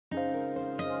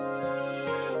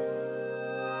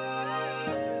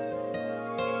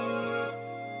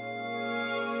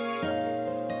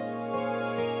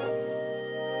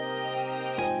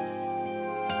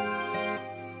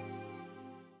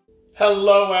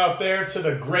Hello out there to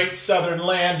the great southern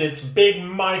land. It's Big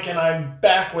Mike and I'm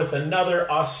back with another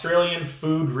Australian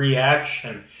food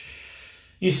reaction.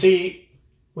 You see,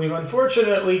 we've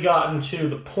unfortunately gotten to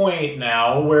the point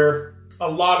now where a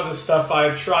lot of the stuff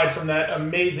I've tried from that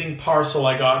amazing parcel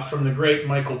I got from the great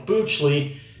Michael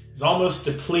Buchley is almost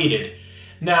depleted.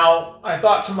 Now, I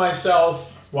thought to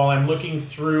myself, while I'm looking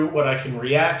through what I can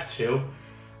react to,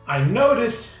 I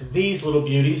noticed these little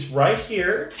beauties right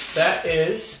here. That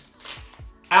is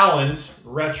Allen's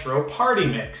Retro Party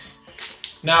Mix.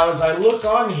 Now, as I look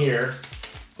on here,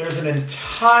 there's an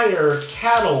entire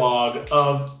catalog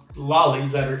of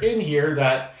lollies that are in here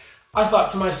that I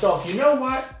thought to myself, you know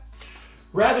what?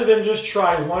 Rather than just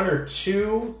try one or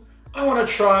two, I want to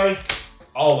try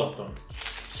all of them.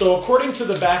 So according to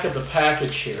the back of the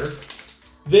package here,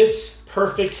 this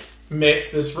perfect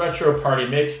mix, this Retro Party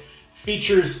Mix,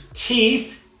 features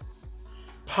teeth,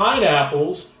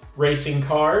 pineapples, racing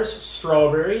cars,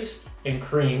 strawberries and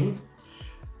cream,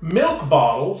 milk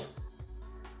bottles,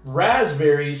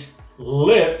 raspberries,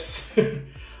 lips,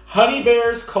 honey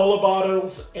bears, cola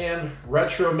bottles, and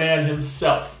Retro Man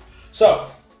himself. So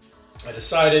I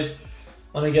decided,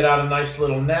 let me get out a nice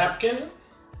little napkin.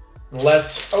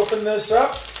 Let's open this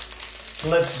up.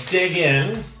 Let's dig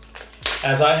in,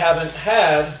 as I haven't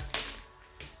had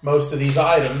most of these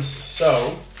items,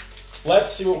 so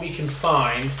let's see what we can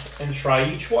find and try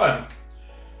each one.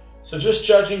 So just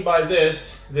judging by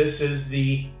this is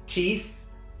the teeth.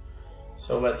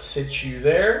 So let's sit you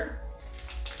there.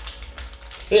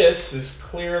 This is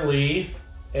clearly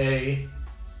a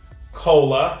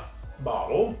cola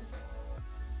bottle.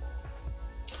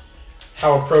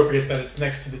 How appropriate that it's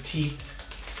next to the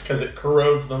teeth because it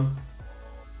corrodes them.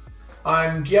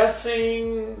 I'm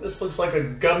guessing this looks like a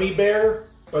gummy bear,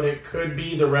 but it could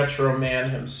be the Retro Man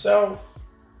himself.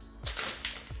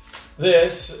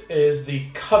 This is the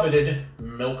coveted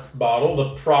milk bottle,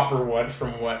 the proper one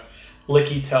from what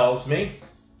Licky tells me.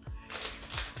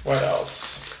 What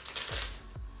else?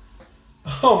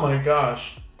 Oh my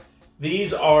gosh.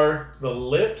 These are the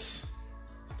lips.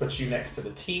 Let's put you next to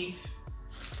the teeth.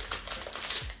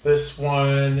 This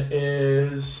one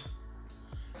is,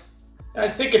 I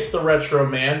think it's the Retro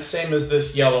Man, same as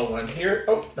this yellow one here.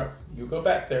 Oh, no, you go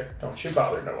back there. Don't you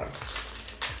bother no one.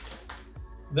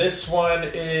 This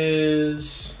one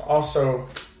is also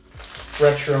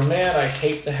Retro Man. I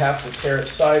hate to have to tear it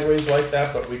sideways like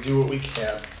that, but we do what we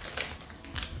can.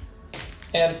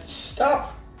 And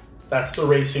stop. That's the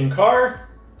racing car.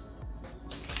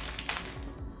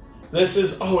 This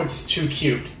is, oh, it's too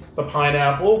cute. The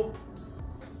pineapple.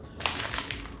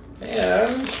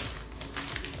 And I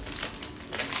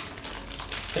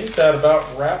think that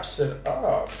about wraps it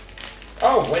up.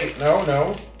 Oh, wait,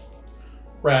 no.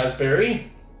 Raspberry.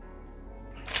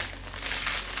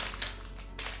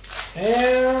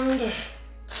 And is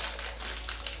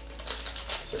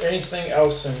there anything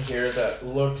else in here that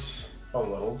looks a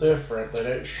little different than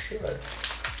it should?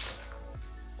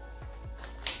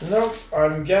 Nope,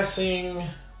 I'm guessing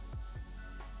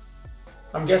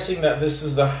that this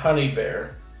is the honey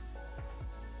bear.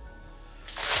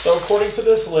 So according to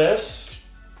this list,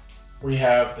 we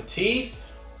have the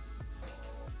teeth,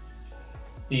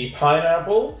 the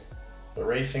pineapple, the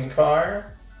racing car.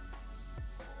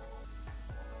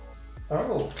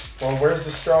 Oh, well, where's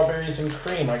the strawberries and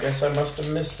cream? I guess I must have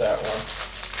missed that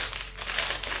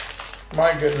one.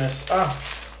 My goodness.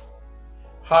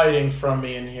 Hiding from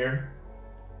me in here.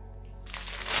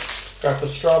 Got the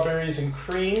strawberries and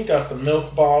cream, got the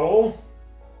milk bottle,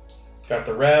 got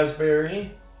the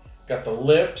raspberry, got the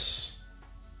lips,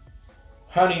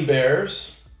 honey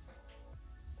bears,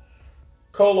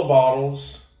 cola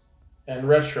bottles, and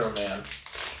Retro Man.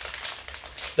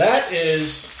 That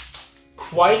is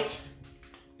quite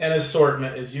an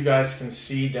assortment, as you guys can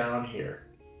see down here.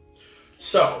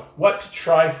 So, what to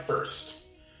try first?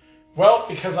 Well,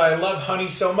 because I love honey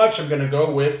so much, I'm going to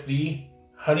go with the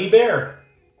honey bear.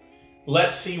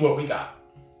 Let's see what we got.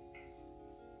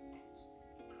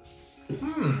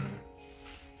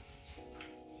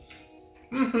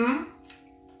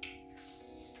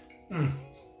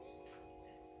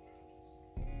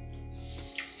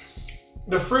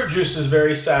 The fruit juice is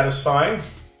very satisfying.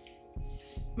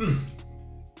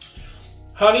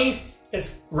 Honey,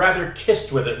 it's rather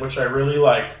kissed with it, which I really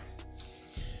like.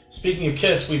 Speaking of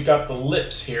kiss, we've got the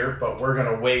lips here, but we're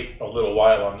gonna wait a little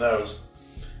while on those.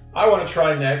 I wanna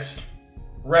try next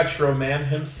Retro Man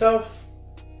himself.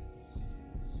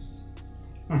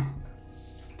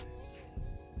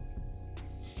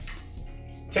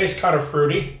 Tastes kind of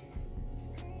fruity.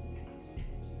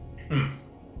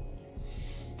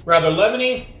 Rather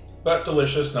lemony, but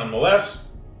delicious nonetheless.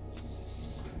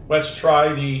 Let's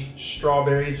try the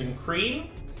strawberries and cream.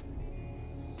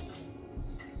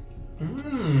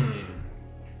 Mmm.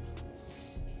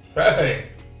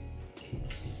 Hey.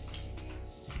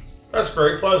 That's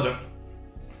very pleasant.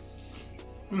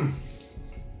 Mmm.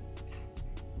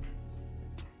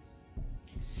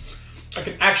 I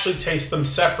can actually taste them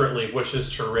separately, which is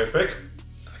terrific.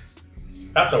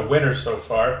 That's a winner so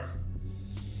far.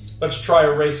 Let's try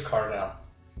a race car now.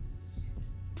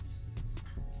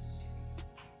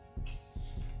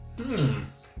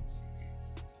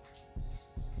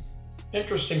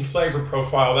 Interesting flavor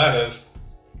profile that is.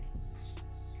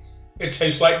 It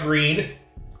tastes like green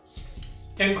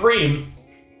and cream.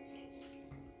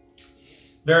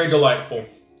 Very delightful.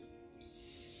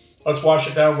 Let's wash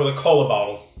it down with a cola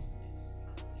bottle.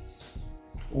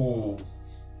 Ooh.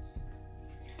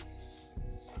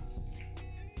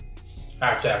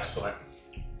 That's excellent.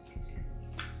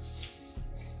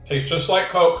 Tastes just like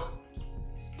Coke,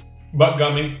 but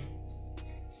gummy.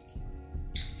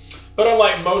 But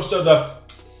unlike most of the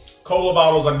cola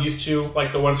bottles I'm used to,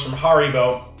 like the ones from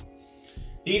Haribo,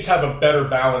 these have a better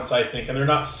balance, I think, and they're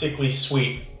not sickly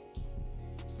sweet.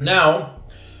 Now,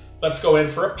 let's go in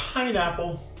for a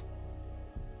pineapple.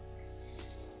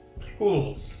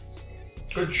 Ooh,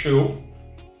 good chew.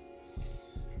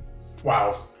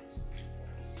 Wow.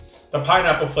 The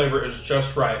pineapple flavor is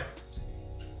just right.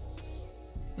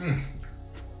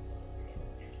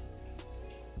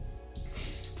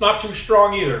 It's not too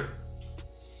strong either.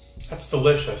 That's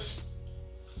delicious.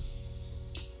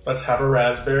 Let's have a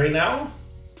raspberry now.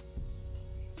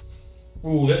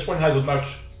 Ooh, this one has a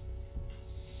much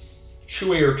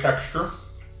chewier texture.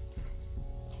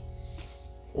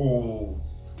 Ooh.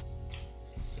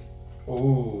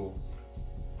 Ooh.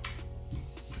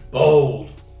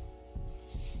 Bold.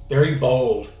 Very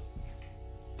bold.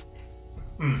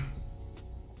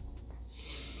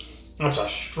 That's a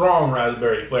strong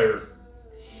raspberry flavor.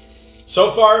 So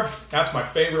far, that's my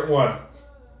favorite one.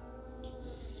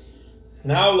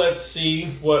 Now let's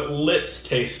see what lips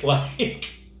taste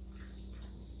like.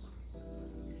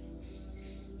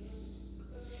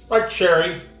 Like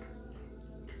cherry.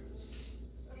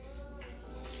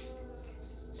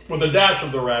 With a dash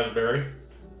of the raspberry.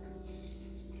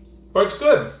 But it's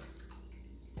good.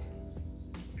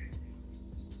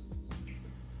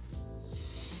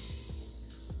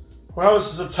 Well,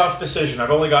 this is a tough decision.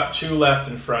 I've only got two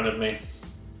left in front of me.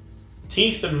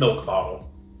 Teeth and milk bottle.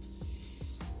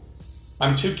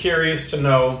 I'm too curious to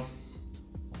know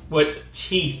what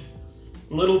teeth,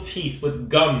 little teeth with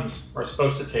gums, are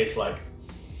supposed to taste like.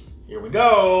 Here we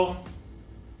go.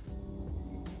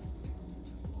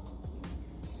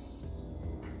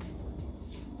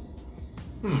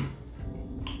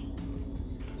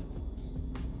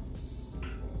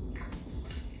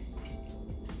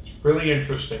 It's really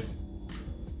interesting.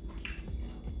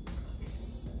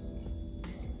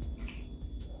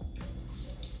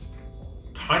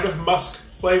 Kind of musk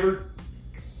flavor.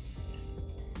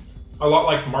 A lot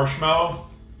like marshmallow.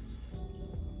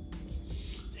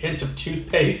 Hint of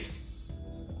toothpaste.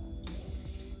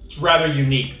 It's rather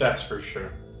unique, that's for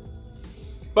sure.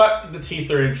 But the teeth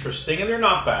are interesting and they're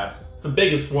not bad. It's the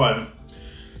biggest one.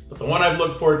 But the one I've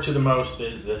looked forward to the most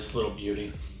is this little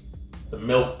beauty. The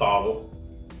milk bottle.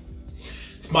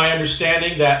 It's my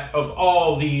understanding that of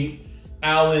all the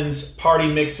Allen's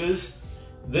party mixes,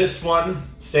 this one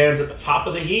stands at the top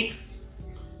of the heap.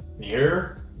 And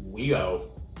here we go.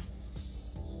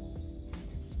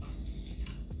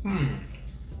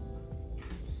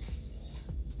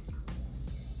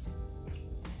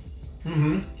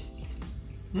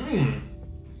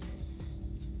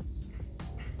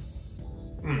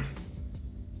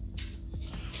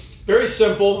 Very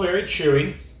simple, very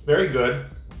chewy, very good.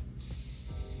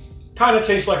 Kind of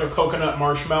tastes like a coconut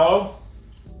marshmallow.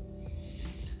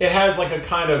 It has like a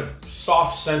kind of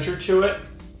soft center to it.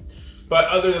 But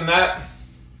other than that,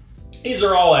 these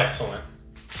are all excellent.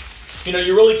 You know,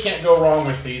 you really can't go wrong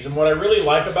with these. And what I really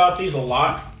like about these a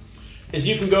lot is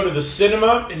you can go to the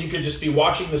cinema and you could just be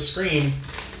watching the screen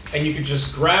and you could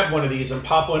just grab one of these and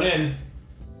pop one in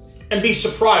and be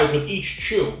surprised with each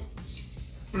chew.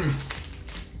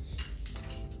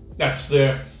 That's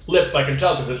the lips, I can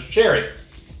tell, because it's cherry.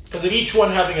 Because of each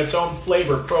one having its own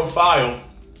flavor profile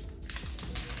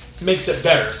makes it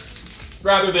better.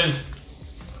 Rather than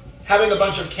having a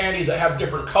bunch of candies that have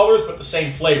different colors but the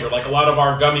same flavor, like a lot of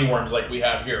our gummy worms like we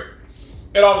have here.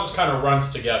 It all just kind of runs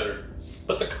together.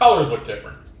 But the colors look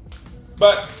different.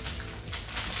 But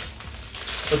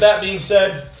with that being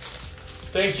said,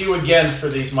 thank you again for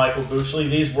these, Michael Buchley.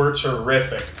 These were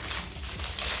terrific.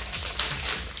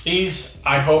 These,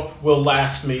 I hope, will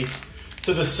last me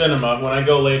to the cinema when I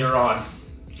go later on.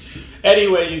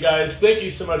 Anyway, you guys, thank you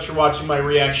so much for watching my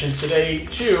reaction today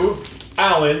to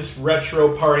Alan's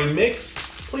Retro Party Mix.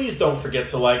 Please don't forget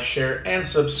to like, share, and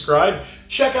subscribe.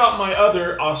 Check out my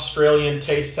other Australian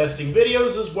taste testing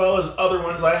videos as well as other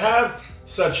ones I have,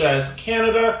 such as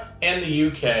Canada and the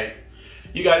UK.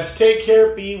 You guys take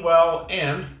care, be well,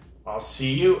 and I'll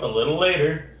see you a little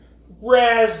later.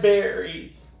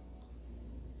 Raspberries!